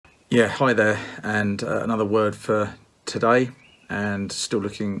Yeah, hi there, and another word for today, and still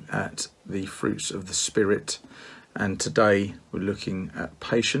looking at the fruits of the Spirit. And today we're looking at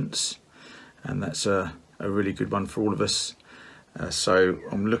patience, and that's a really good one for all of us. So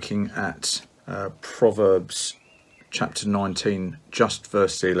I'm looking at Proverbs chapter 19, just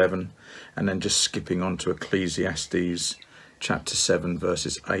verse 11, and then just skipping on to Ecclesiastes chapter 7,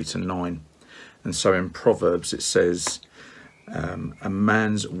 verses 8 and 9. And so in Proverbs it says, a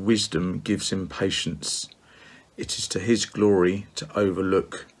man's wisdom gives him patience. It is to his glory to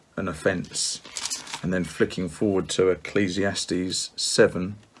overlook an offence. And then flicking forward to Ecclesiastes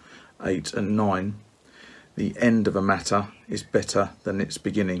 7, 8 and 9. The end of a matter is better than its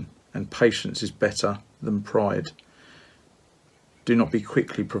beginning, and patience is better than pride. Do not be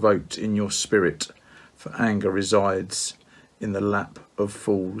quickly provoked in your spirit, for anger resides in the lap of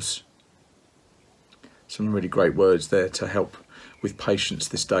fools. Some really great words there to help with patience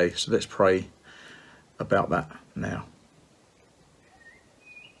this day. So let's pray about that now.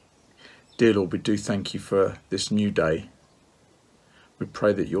 Dear Lord, we do thank you for this new day. We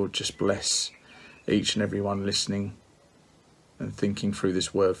pray that you'll just bless each and every one listening and thinking through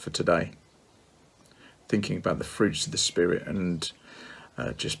this word for today. Thinking about the fruits of the Spirit, and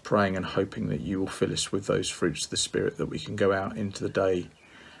just praying and hoping that you will fill us with those fruits of the Spirit, that we can go out into the day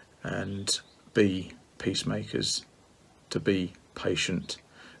and be peacemakers, to be patient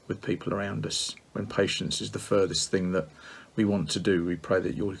with people around us. When patience is the furthest thing that we want to do, we pray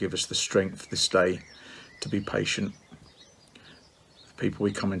that you'll give us the strength this day to be patient. The people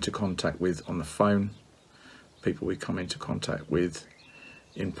we come into contact with on the phone, people we come into contact with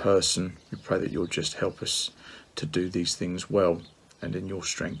in person, we pray that you'll just help us to do these things well and in your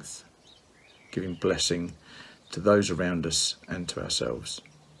strength, giving blessing to those around us and to ourselves.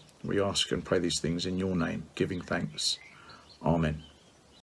 We ask and pray these things in your name, giving thanks. Amen.